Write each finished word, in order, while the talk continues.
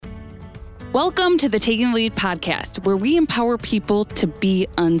Welcome to the Taking the Lead podcast, where we empower people to be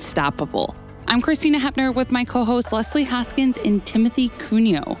unstoppable. I'm Christina Hepner with my co-hosts Leslie Hoskins and Timothy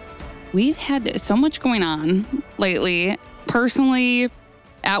Cuneo. We've had so much going on lately, personally,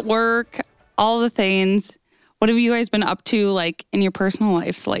 at work, all the things. What have you guys been up to, like, in your personal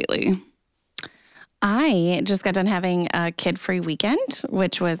lives lately? I just got done having a kid-free weekend,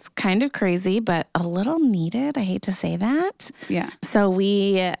 which was kind of crazy, but a little needed. I hate to say that. Yeah. So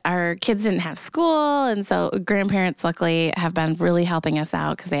our kids didn't have school, and so grandparents, luckily, have been really helping us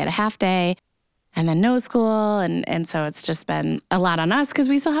out because they had a half day and then no school, and so it's just been a lot on us because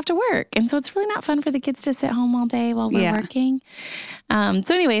we still have to work. And so it's really not fun for the kids to sit home all day while we're working.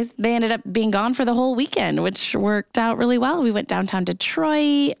 So anyways, they ended up being gone for the whole weekend, which worked out really well. We went downtown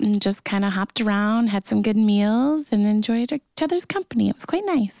Detroit and just kind of hopped around, had some good meals, and enjoyed each other's company. It was quite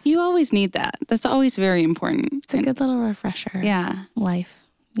nice. You always need that. That's always very important. It's a good little refresher. Yeah. Life.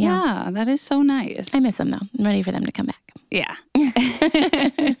 Yeah, that is so nice. I miss them, though. I'm ready for them to come back. Yeah.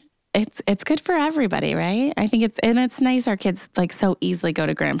 It's good for everybody, right? I think it's nice our kids like so easily go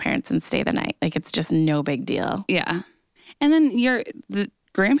to grandparents and stay the night. Like it's just no big deal. Yeah. And then the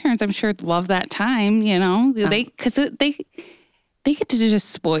grandparents, I'm sure, love that time, you know, they get to just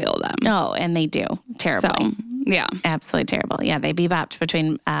spoil them. Oh, and they do. Terribly. So, yeah. Absolutely terrible. Yeah, they bebopped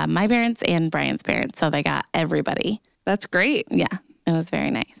between my parents and Brian's parents, so they got everybody. That's great. Yeah, it was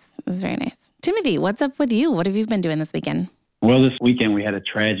very nice. It was very nice. Timothy, what's up with you? What have you been doing this weekend? Well, this weekend we had a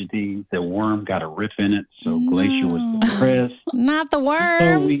tragedy. The worm got a riff in it, so Glacier was depressed. Not the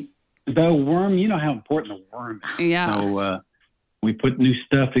worm. So the worm, you know how important the worm is. Yeah. So we put new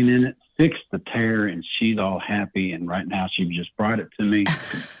stuffing in it, fixed the tear, and she's all happy. And right now she just brought it to me,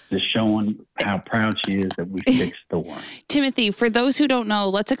 just showing how proud she is that we fixed the worm. Timothy, for those who don't know,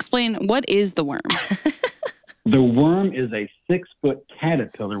 let's explain, what is the worm? The worm is a 6-foot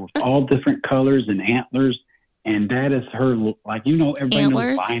caterpillar with all different colors and antlers. And that is her, like, you know, everybody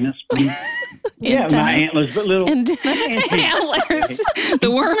antlers? knows Linus. Yeah, my antlers, but little antlers.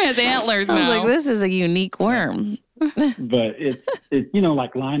 The worm has antlers now. I was like, this is a unique worm. But it's you know,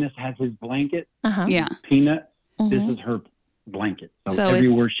 like Linus has his blanket. Yeah. Peanut. This is her blanket. So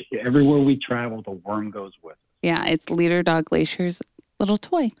everywhere we travel, the worm goes with us. Yeah, it's Leader Dog Glacier's little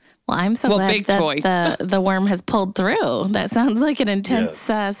toy. Well, I'm so glad that the worm has pulled through. That sounds like an intense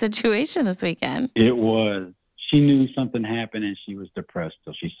situation this weekend. It was. She knew something happened and she was depressed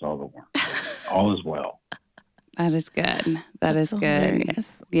till she saw the worm. All is well. That is good. That's good.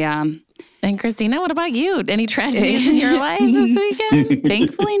 Hilarious. Yeah. And Christina, what about you? Any tragedies in your life this weekend?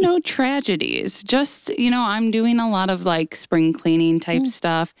 Thankfully, no tragedies. Just, you know, I'm doing a lot of like spring cleaning type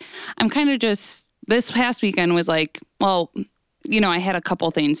stuff. I'm kind of just, this past weekend was like, well, you know, I had a couple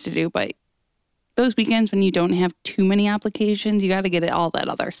things to do, but those weekends when you don't have too many applications, you got to get all that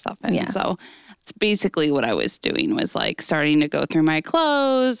other stuff in. Yeah. So it's basically what I was doing was like starting to go through my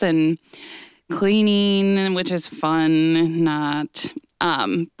clothes and cleaning, which is fun,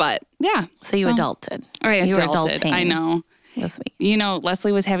 but yeah. So you adulted. You were adulted. adulting. I know. This week. You know,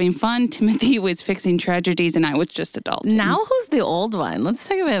 Leslie was having fun. Timothy was fixing tragedies, and I was just adulting. Now who's the old one? Let's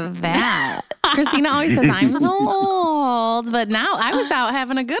talk about that. Christina always says, I'm so old. But now I was out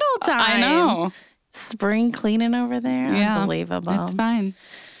having a good old time. I know. Spring cleaning over there. Yeah, unbelievable. It's fine.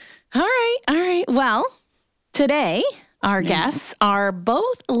 All right. Well, today our guests are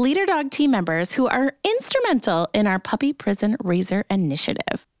both Leader Dog team members who are instrumental in our Puppy Prison Raiser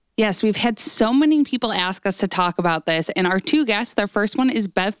initiative. Yes, we've had so many people ask us to talk about this, and our two guests, their first one is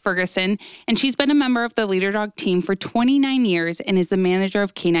Bev Ferguson, and she's been a member of the Leader Dog team for 29 years and is the manager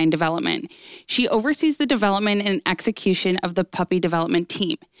of canine development. She oversees the development and execution of the puppy development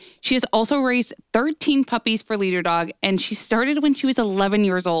team. She has also raised 13 puppies for Leader Dog, and she started when she was 11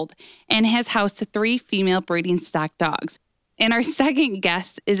 years old and has housed 3 female breeding stock dogs. And our second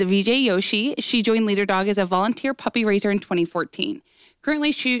guest is Vijay Yoshi. She joined Leader Dog as a volunteer puppy raiser in 2014.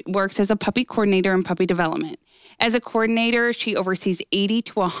 Currently, she works as a puppy coordinator in puppy development. As a coordinator, she oversees 80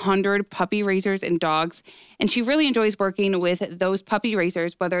 to 100 puppy raisers and dogs, and she really enjoys working with those puppy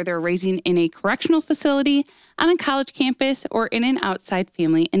raisers, whether they're raising in a correctional facility, on a college campus, or in an outside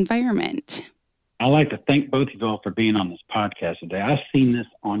family environment. I'd like to thank both of you all for being on this podcast today. I've seen this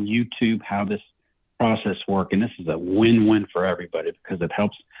on YouTube, how this process works, and this is a win-win for everybody because it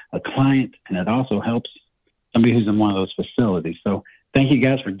helps a client, and it also helps somebody who's in one of those facilities. So thank you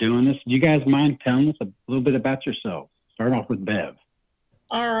guys for doing this. Do you guys mind telling us a little bit about yourselves? Start off with Bev.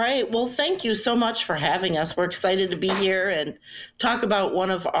 All right. Well, thank you so much for having us. We're excited to be here and talk about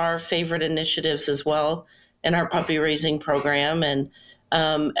one of our favorite initiatives as well in our puppy raising program. And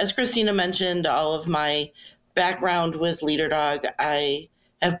as Christina mentioned, all of my background with Leader Dog, I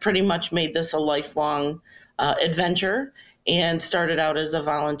have pretty much made this a lifelong adventure, and started out as a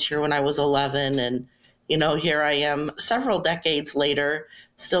volunteer when I was 11. And, here I am several decades later,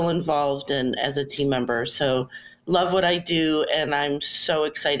 still involved as a team member. So love what I do. And I'm so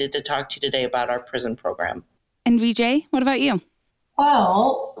excited to talk to you today about our prison program. And VJ, what about you?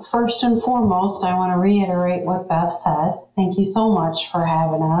 Well, first and foremost, I want to reiterate what Beth said. Thank you so much for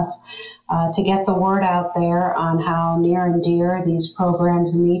having us to get the word out there on how near and dear these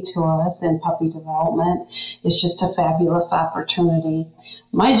programs mean to us in puppy development. It's just a fabulous opportunity.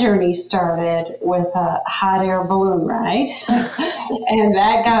 My journey started with a hot air balloon ride, and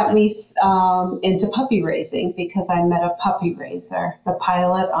that got me into puppy raising because I met a puppy raiser. The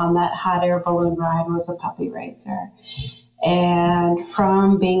pilot on that hot air balloon ride was a puppy raiser. And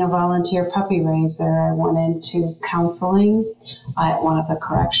from being a volunteer puppy raiser, I went into counseling at one of the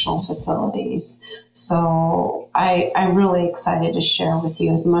correctional facilities. So I'm really excited to share with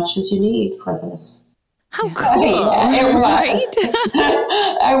you as much as you need for this. How cool. Yeah, it was.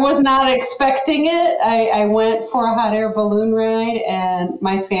 Right? I was not expecting it. I went for a hot air balloon ride, and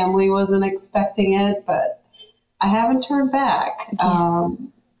my family wasn't expecting it, but I haven't turned back. That's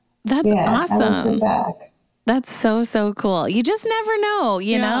I haven't awesome. turned back. That's so, so cool. You just never know,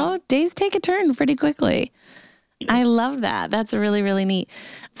 you know? Days take a turn pretty quickly. I love that. That's really, really neat.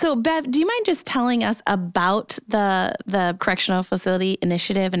 So, Bev, do you mind just telling us about the correctional facility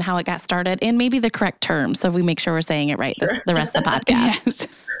initiative and how it got started, and maybe the correct term so we make sure we're saying it right the rest of the podcast?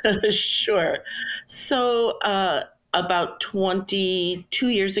 Yes. Sure. So about 22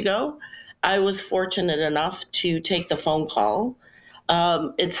 years ago, I was fortunate enough to take the phone call.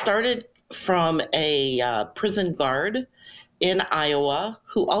 It started from a prison guard in Iowa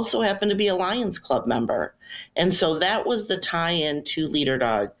who also happened to be a Lions Club member. And so that was the tie-in to Leader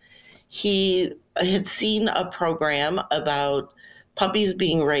Dog. He had seen a program about puppies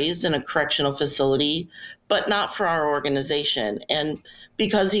being raised in a correctional facility, but not for our organization. And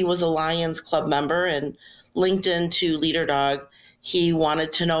because he was a Lions Club member and linked into Leader Dog, he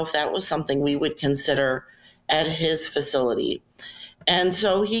wanted to know if that was something we would consider at his facility. And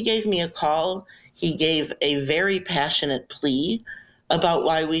so he gave me a call. He gave a very passionate plea about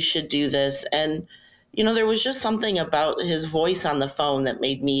why we should do this. And, there was just something about his voice on the phone that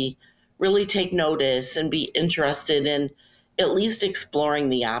made me really take notice and be interested in at least exploring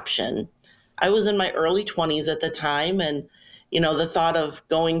the option. I was in my early 20s at the time, and, the thought of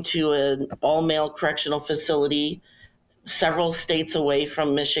going to an all-male correctional facility several states away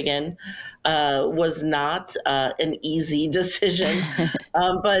from Michigan was not an easy decision.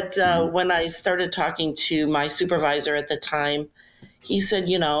 But when I started talking to my supervisor at the time, he said,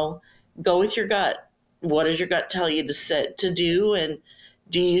 go with your gut. What does your gut tell you to do? And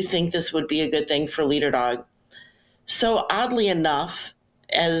do you think this would be a good thing for Leader Dog? So oddly enough,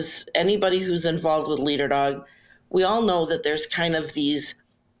 as anybody who's involved with Leader Dog, we all know that there's kind of these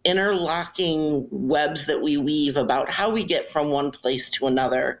interlocking webs that we weave about how we get from one place to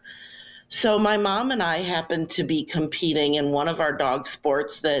another. So my mom and I happened to be competing in one of our dog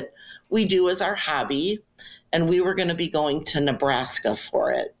sports that we do as our hobby, and we were going to be going to Nebraska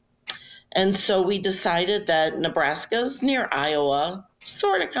for it. And so we decided that Nebraska's near Iowa,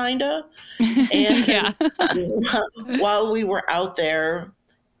 sort of, kind of. And while we were out there,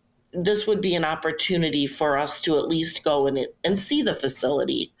 this would be an opportunity for us to at least go and see the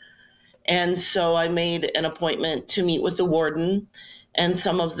facility. And so I made an appointment to meet with the warden and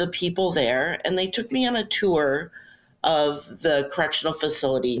some of the people there, and they took me on a tour of the correctional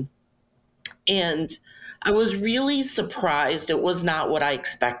facility. And I was really surprised. It was not what I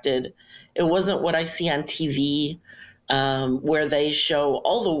expected. It wasn't what I see on TV, where they show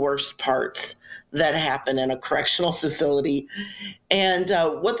all the worst parts that happen in a correctional facility. And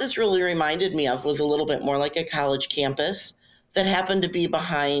what this really reminded me of was a little bit more like a college campus that happened to be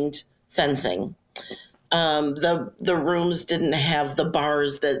behind fencing. The rooms didn't have the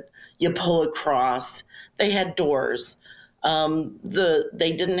bars that you pull across. They had doors.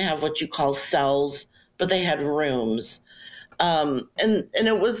 They didn't have what you call cells, but they had rooms. And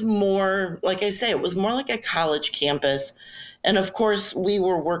it was more, like I say, it was more like a college campus. And of course, we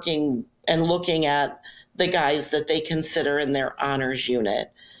were working and looking at the guys that they consider in their honors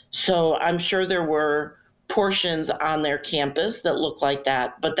unit. So I'm sure there were portions on their campus that look like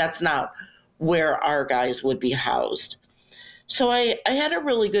that, but that's not where our guys would be housed. So I had a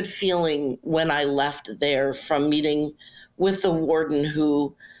really good feeling when I left there from meeting with the warden,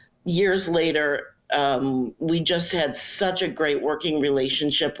 who years later, we just had such a great working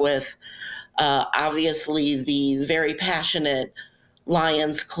relationship with. Obviously, the very passionate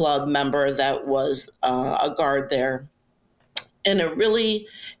Lions Club member that was a guard there. And it really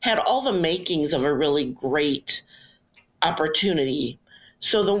had all the makings of a really great opportunity.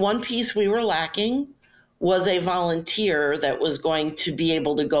 So the one piece we were lacking was a volunteer that was going to be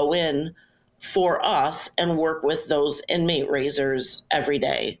able to go in for us and work with those inmate raisers every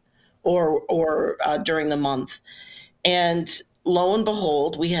day or during the month. And lo and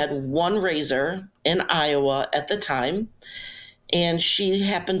behold, we had one raiser in Iowa at the time, and she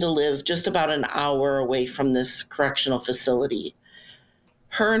happened to live just about an hour away from this correctional facility.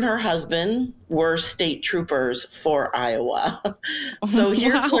 Her and her husband were state troopers for Iowa. So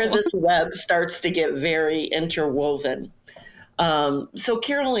here's where this web starts to get very interwoven. So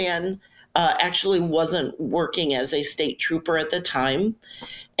Carol Ann actually wasn't working as a state trooper at the time,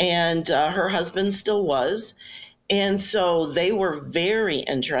 and her husband still was. And so they were very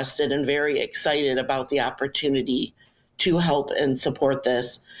interested and very excited about the opportunity to help and support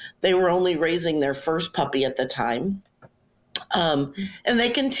this. They were only raising their first puppy at the time. And they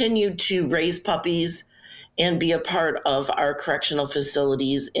continued to raise puppies and be a part of our correctional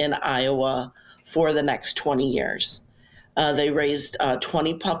facilities in Iowa for the next 20 years. They raised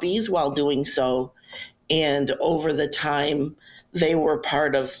 20 puppies while doing so. And over the time, they were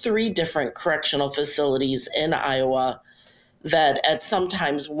part of 3 different correctional facilities in Iowa that at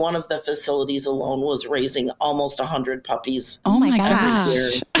sometimes one of the facilities alone was raising almost 100 puppies. Oh my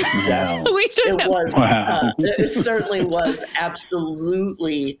gosh. Yes. It certainly was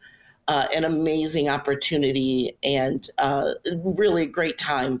absolutely an amazing opportunity and really great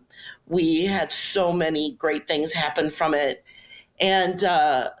time. We had so many great things happen from it. And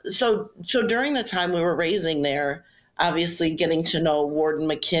so during the time we were raising there, obviously getting to know Warden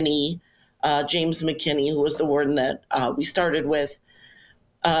McKinney, James McKinney, who was the warden that we started with,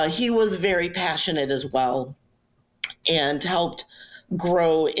 he was very passionate as well and helped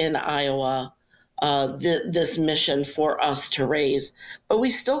grow in Iowa this mission for us to raise. But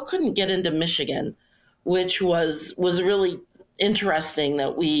we still couldn't get into Michigan, which was really interesting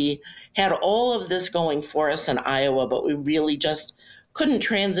that we had all of this going for us in Iowa, but we really just couldn't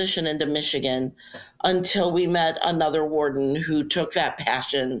transition into Michigan until we met another warden who took that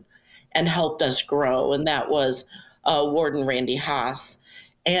passion and helped us grow, and that was Warden Randy Haas.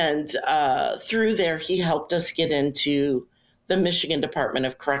 And through there, he helped us get into the Michigan Department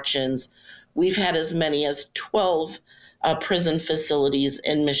of Corrections. We've had as many as 12 prison facilities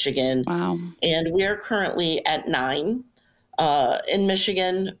in Michigan. Wow. And we are currently at 9. In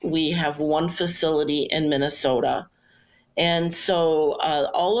Michigan, we have 1 facility in Minnesota. And so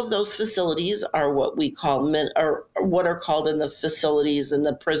all of those facilities are what we call or what are called in the facilities in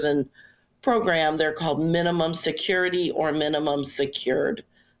the prison program. They're called minimum security or minimum secured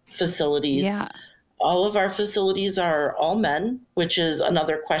facilities. Yeah. All of our facilities are all men, which is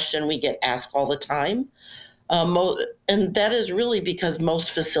another question we get asked all the time. And that is really because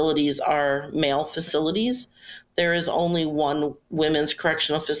most facilities are male facilities. There is only 1 women's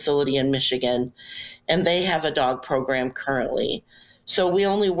correctional facility in Michigan, and they have a dog program currently. So we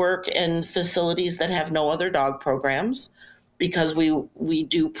only work in facilities that have no other dog programs because we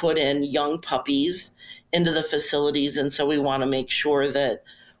do put in young puppies into the facilities, and so we want to make sure that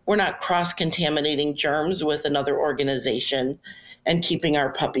we're not cross-contaminating germs with another organization and keeping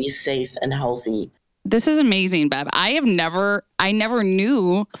our puppies safe and healthy. This is amazing, Bev. I never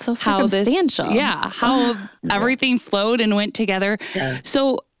knew So how circumstantial. how everything flowed and went together. Yeah.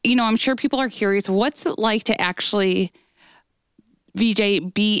 So, I'm sure people are curious, what's it like to actually,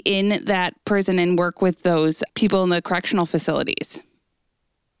 VJ, be in that prison and work with those people in the correctional facilities?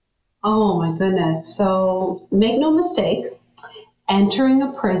 Oh my goodness. So make no mistake, entering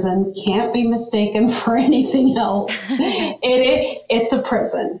a prison can't be mistaken for anything else. It's a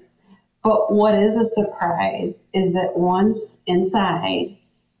prison. But what is a surprise is that once inside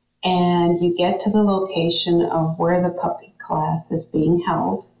and you get to the location of where the puppy class is being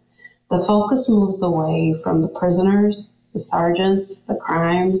held, the focus moves away from the prisoners, the sergeants, the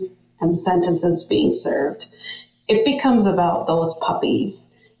crimes, and the sentences being served. It becomes about those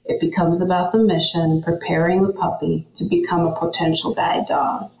puppies. It becomes about the mission, preparing the puppy to become a potential guide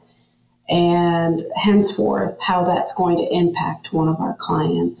dog, and henceforth how that's going to impact one of our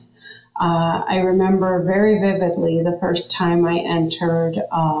clients. I remember very vividly the first time I entered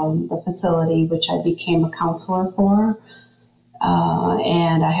the facility, which I became a counselor for,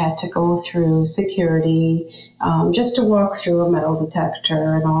 and I had to go through security just to walk through a metal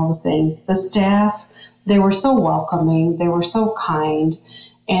detector and all the things. The staff, they were so welcoming, they were so kind,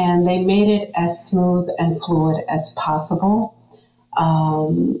 and they made it as smooth and fluid as possible.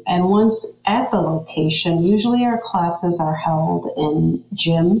 And once at the location, usually our classes are held in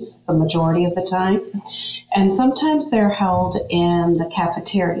gyms the majority of the time. And sometimes they're held in the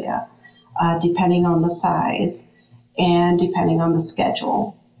cafeteria, depending on the size and depending on the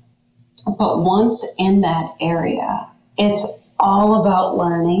schedule. But once in that area, it's all about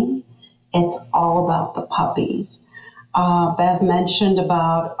learning. It's all about the puppies. Bev mentioned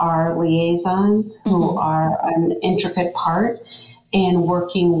about our liaisons who are an intricate part in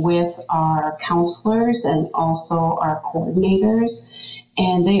working with our counselors and also our coordinators.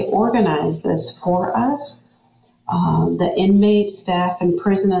 And they organize this for us. The inmates, staff, and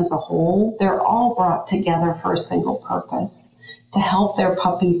prison as a whole, they're all brought together for a single purpose, to help their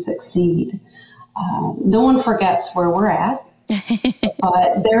puppies succeed. No one forgets where we're at,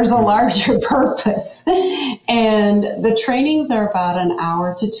 but there's a larger purpose. And the trainings are about an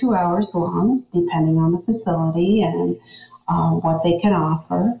hour to 2 hours long, depending on the facility and what they can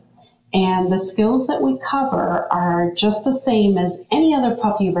offer. And the skills that we cover are just the same as any other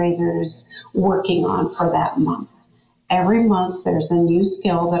puppy raisers working on for that month. Every month there's a new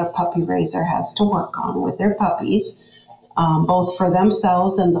skill that a puppy raiser has to work on with their puppies, both for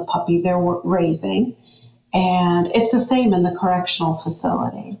themselves and the puppy they're raising. And it's the same in the correctional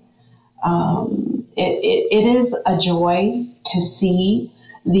facility. It is a joy to see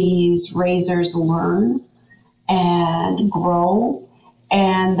these raisers learn and grow.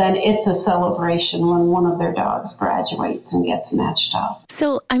 And then it's a celebration when one of their dogs graduates and gets matched up.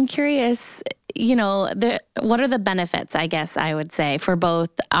 So I'm curious, what are the benefits, I guess I would say, for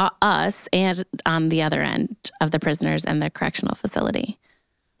both us and on the other end of the prisoners and the correctional facility?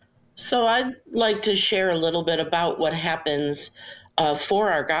 So I'd like to share a little bit about what happens for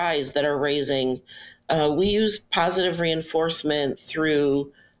our guys that are raising. We use positive reinforcement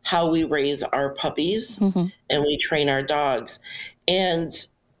through how we raise our puppies and we train our dogs. And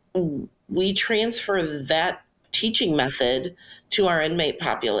we transfer that teaching method to our inmate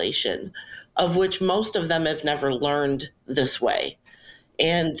population, of which most of them have never learned this way.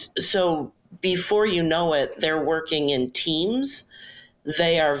 And so before you know it, they're working in teams.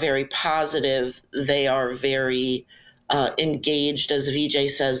 They are very positive. They are very engaged, as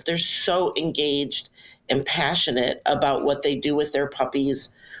VJ says. They're so engaged and passionate about what they do with their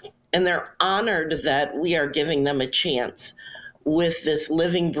puppies. And they're honored that we are giving them a chance with this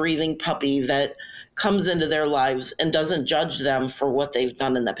living, breathing puppy that comes into their lives and doesn't judge them for what they've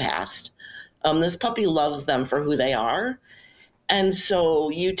done in the past. This puppy loves them for who they are. And so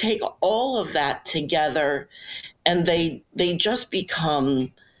you take all of that together and they just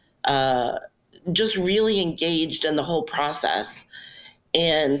become just really engaged in the whole process.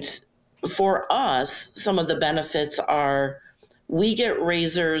 And for us, some of the benefits are we get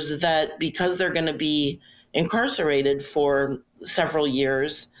raisers that, because they're going to be incarcerated for several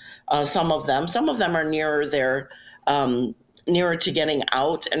years, some of them are nearer to getting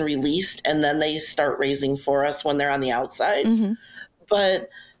out and released, and then they start raising for us when they're on the outside. But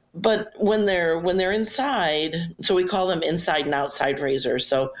when they're inside, so we call them inside and outside raisers.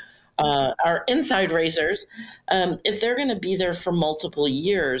 So our inside raisers, if they're going to be there for multiple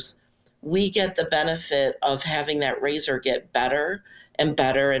years, we get the benefit of having that raiser get better and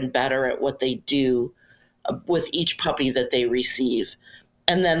better and better at what they do with each puppy that they receive.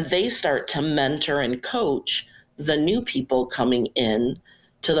 And then they start to mentor and coach the new people coming in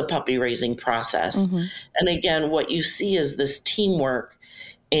to the puppy raising process. And again, what you see is this teamwork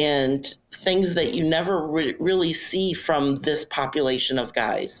and things that you never really see from this population of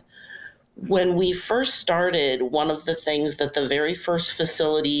guys. When we first started, one of the things that the very first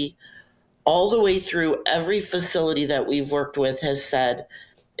facility, all the way through every facility that we've worked with, has said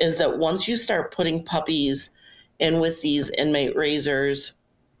is that once you start putting puppies in with these inmate raisers,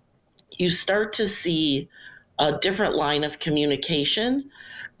 you start to see a different line of communication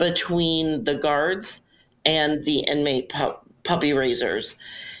between the guards and the inmate puppy raisers.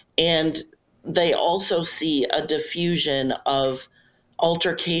 And they also see a diffusion of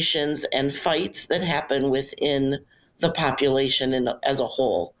altercations and fights that happen within the population as a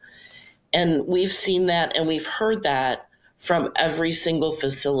whole. And we've seen that and we've heard that from every single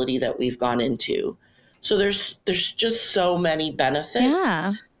facility that we've gone into. So there's just so many benefits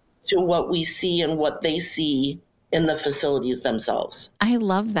to what we see and what they see in the facilities themselves. I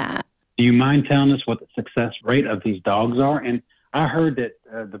love that. Do you mind telling us what the success rate of these dogs are? And I heard that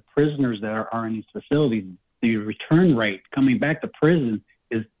the prisoners that are in these facilities, the return rate coming back to prison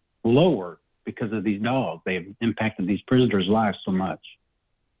is lower because of these dogs. They have impacted these prisoners' lives so much.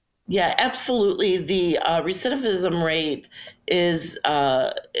 Yeah, absolutely. The recidivism rate is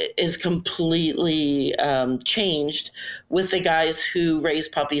is completely changed with the guys who raise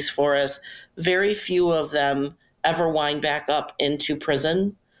puppies for us. Very few of them ever wind back up into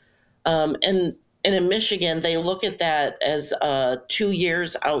prison. And in Michigan, they look at that as 2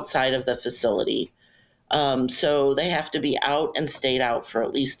 years outside of the facility. So they have to be out and stayed out for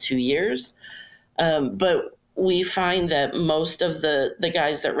at least 2 years. But we find that most of the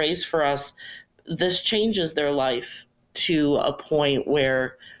guys that raise for us, this changes their life to a point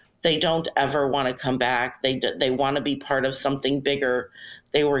where they don't ever want to come back. They want to be part of something bigger.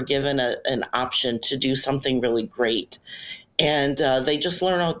 They were given an option to do something really great. And they just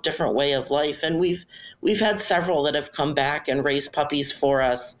learn a different way of life. And we've had several that have come back and raised puppies for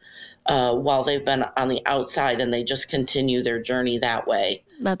us while they've been on the outside, and they just continue their journey that way.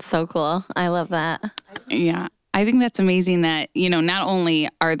 That's so cool. I love that. Yeah. I think that's amazing that, not only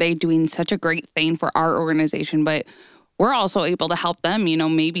are they doing such a great thing for our organization, but we're also able to help them,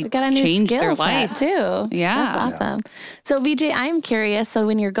 maybe got a new change skill their set life too. Yeah. That's awesome. So VJ, I'm curious. So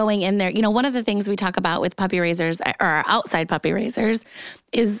when you're going in there, one of the things we talk about with puppy raisers or outside puppy raisers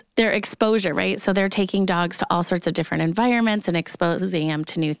is their exposure, right? So they're taking dogs to all sorts of different environments and exposing them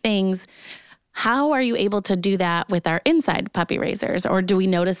to new things. How are you able to do that with our inside puppy raisers? Or do we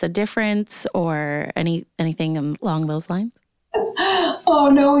notice a difference or anything along those lines? Oh,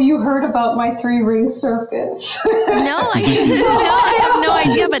 no, you heard about my 3 Ring Circus. No, I didn't. No, I have no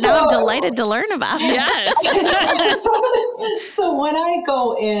idea, but now I'm delighted to learn about it. Yes. So when I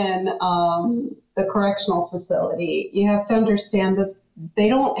go in the correctional facility, you have to understand that they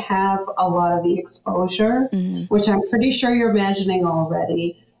don't have a lot of the exposure, which I'm pretty sure you're imagining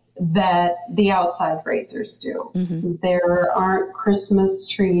already, that the outside raisers do. There aren't Christmas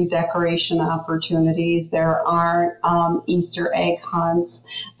tree decoration opportunities. There aren't Easter egg hunts.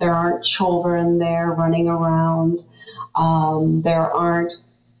 There aren't children there running around. There aren't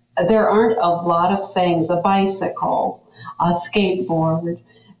a lot of things, a bicycle, a skateboard.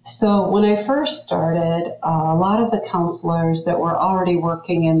 So when I first started, a lot of the counselors that were already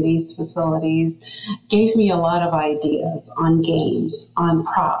working in these facilities gave me a lot of ideas on games, on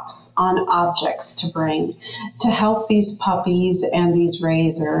props, on objects to bring to help these puppies and these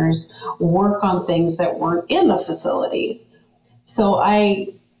raisers work on things that weren't in the facilities. So I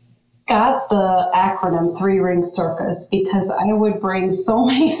got the acronym 3 Ring Circus because I would bring so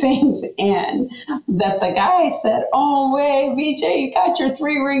many things in that the guy said, "Oh, wait, VJ, you got your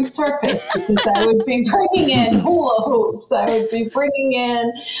 3 Ring Circus," because I would be bringing in hula hoops. I would be bringing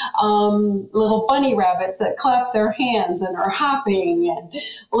in little bunny rabbits that clap their hands and are hopping, and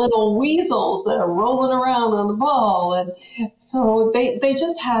little weasels that are rolling around on the ball. And so they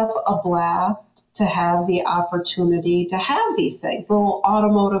just have a blast to have the opportunity to have these things, little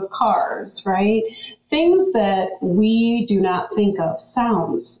automotive cars, right? Things that we do not think of,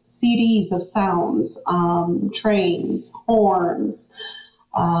 sounds, CDs of sounds, trains, horns,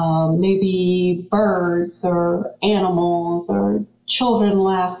 maybe birds or animals or children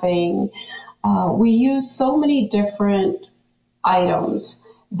laughing. We use so many different items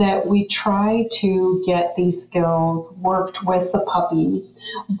that we try to get these skills worked with the puppies,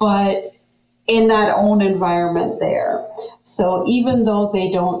 but in that own environment there. So even though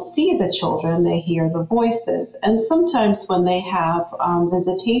they don't see the children, they hear the voices. And sometimes when they have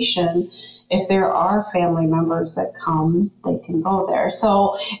visitation, if there are family members that come, they can go there.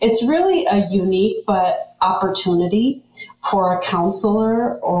 So it's really a unique but opportunity for a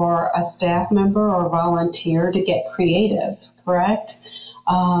counselor or a staff member or volunteer to get creative, correct?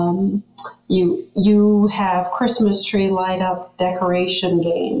 You have Christmas tree light up decoration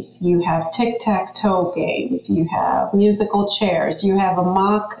games. You have tic-tac-toe games. You have musical chairs. You have a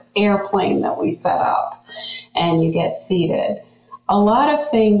mock airplane that we set up and you get seated. A lot of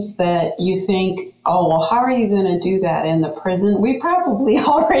things that you think, oh, well, how are you going to do that in the prison? We probably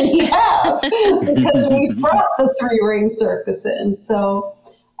already have because we brought the 3 Ring Circus in. So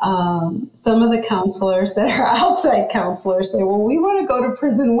some of the counselors that are outside counselors say, well, we want to go to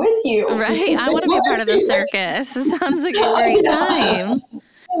prison with you. Right. I want to be a part of the circus. It sounds like a great time.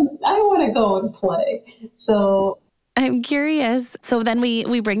 I want to go and play. So I'm curious. So then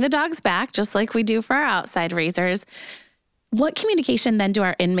we bring the dogs back just like we do for our outside raisers. What communication then do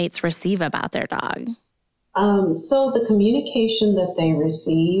our inmates receive about their dog? So the communication that they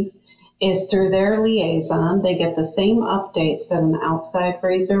receive is through their liaison. They get the same updates that an outside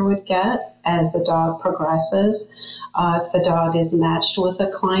raiser would get as the dog progresses. If the dog is matched with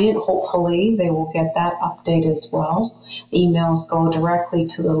a client, hopefully they will get that update as well. Emails go directly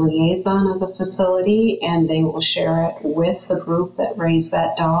to the liaison of the facility and they will share it with the group that raised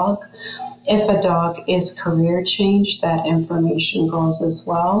that dog. If a dog is career change, that information goes as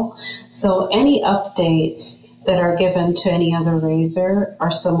well. So any updates that are given to any other raiser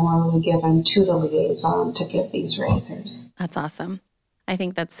are similarly given to the liaison to give these raisers. That's awesome. I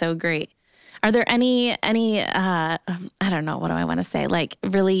think that's so great. Are there any I don't know, what do I want to say? Like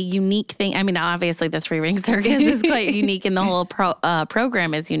really unique thing? I mean, obviously the 3 Ring Circus is quite unique and the whole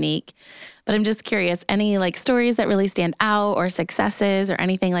program is unique. But I'm just curious, any like stories that really stand out or successes or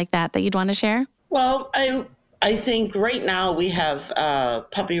anything like that you'd want to share? Well, I think right now we have a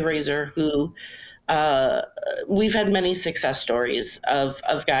puppy raiser who we've had many success stories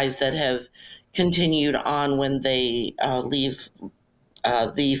of guys that have continued on when they leave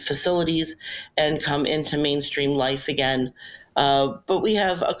the facilities and come into mainstream life again. But we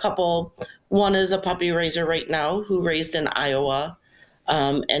have a couple. One is a puppy raiser right now who raised in Iowa,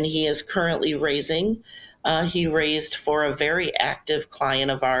 and he is currently raising. He raised for a very active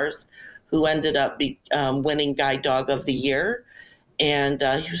client of ours who ended up winning Guide Dog of the Year. And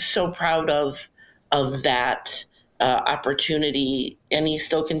he was so proud of that opportunity, and he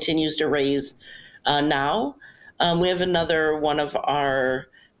still continues to raise now. We have another one of our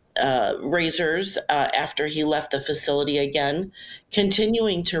raisers after he left the facility again,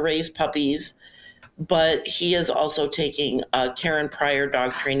 continuing to raise puppies, but he is also taking a Karen Pryor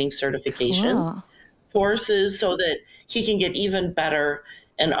dog training certification courses so that he can get even better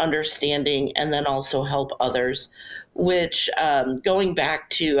and understanding and then also help others, which going back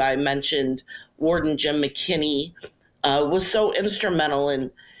to, I mentioned Warden Jim McKinney was so instrumental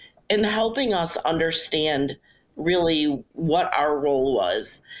in helping us understand really what our role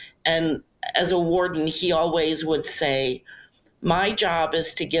was. And as a warden, he always would say, my job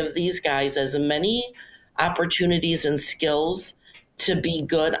is to give these guys as many opportunities and skills to be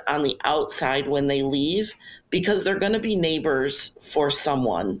good on the outside when they leave, because they're going to be neighbors for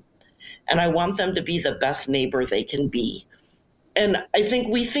someone. And I want them to be the best neighbor they can be. And I think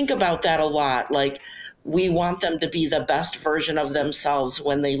we think about that a lot. Like, we want them to be the best version of themselves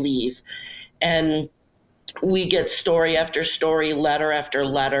when they leave. And we get story after story, letter after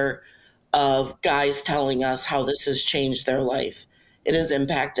letter of guys telling us how this has changed their life. It has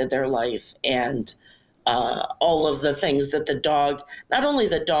impacted their life. And all of the things that the dog, not only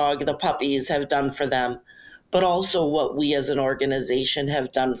the dog, the puppies have done for them, but also what we as an organization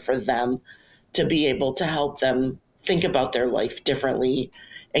have done for them to be able to help them think about their life differently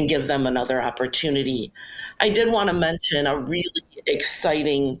and give them another opportunity. I did want to mention a really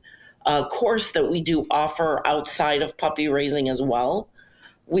exciting course that we do offer outside of puppy raising as well.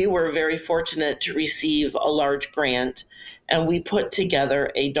 We were very fortunate to receive a large grant, and we put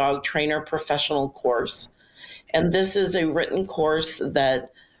together a dog trainer professional course. And this is a written course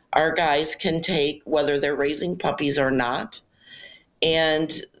that our guys can take whether they're raising puppies or not.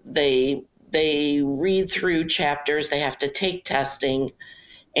 And they read through chapters, they have to take testing.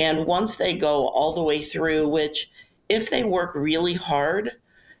 And once they go all the way through, which if they work really hard,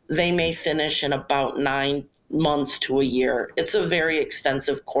 they may finish in about 9 months to a year. It's a very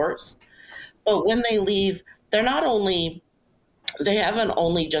extensive course. But when they leave, they haven't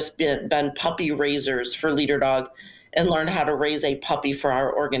only just been puppy raisers for Leader Dog and learned how to raise a puppy for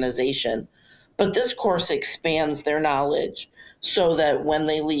our organization, but this course expands their knowledge so that when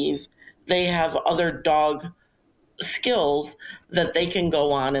they leave, they have other dog skills that they can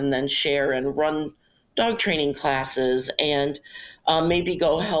go on and then share and run dog training classes and maybe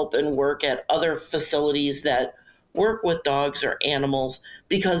go help and work at other facilities that work with dogs or animals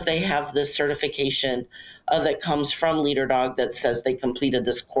because they have this certification that comes from Leader Dog that says they completed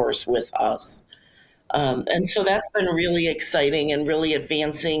this course with us. And so that's been really exciting and really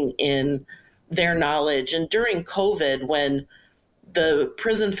advancing in their knowledge. And during COVID, when the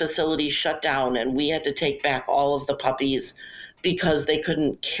prison facility shut down and we had to take back all of the puppies because they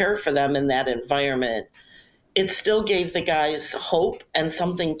couldn't care for them in that environment, it still gave the guys hope and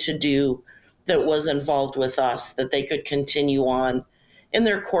something to do that was involved with us, that they could continue on in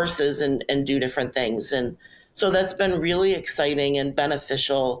their courses and do different things. And so that's been really exciting and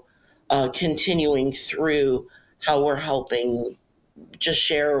beneficial, continuing through how we're helping just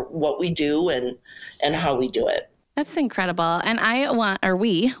share what we do and how we do it. That's incredible. And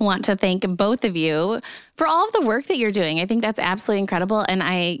we want to thank both of you for all of the work that you're doing. I think that's absolutely incredible. And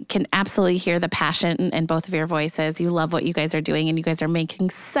I can absolutely hear the passion in both of your voices. You love what you guys are doing, and you guys are making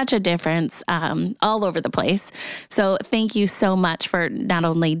such a difference all over the place. So thank you so much for not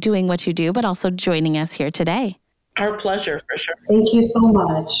only doing what you do, but also joining us here today. Our pleasure, for sure. Thank you so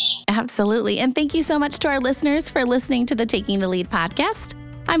much. Absolutely. And thank you so much to our listeners for listening to the Taking the Lead podcast.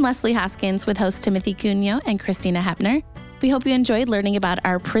 I'm Leslie Hoskins with host Timothy Cunha and Christina Hepner. We hope you enjoyed learning about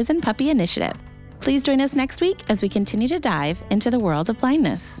our Prison Puppy Initiative. Please join us next week as we continue to dive into the world of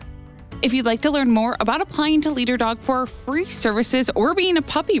blindness. If you'd like to learn more about applying to Leader Dog for free services or being a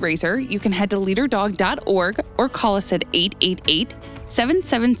puppy raiser, you can head to leaderdog.org or call us at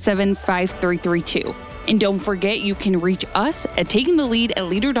 888-777-5332. And don't forget, you can reach us at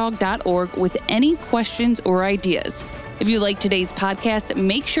takingthelead@leaderdog.org with any questions or ideas. If you like today's podcast,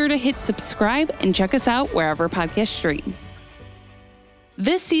 make sure to hit subscribe and check us out wherever podcasts stream.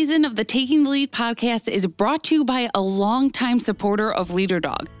 This season of the Taking the Lead podcast is brought to you by a longtime supporter of Leader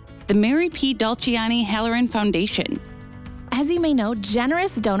Dog, the Mary P. Dolciani Halloran Foundation. As you may know,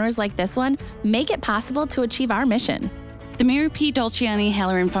 generous donors like this one make it possible to achieve our mission. The Mary P. Dolciani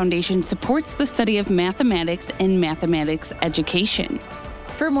Halloran Foundation supports the study of mathematics and mathematics education.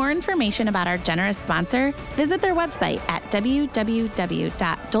 For more information about our generous sponsor, visit their website at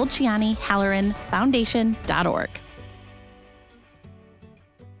www.dolcianihalloranfoundation.org.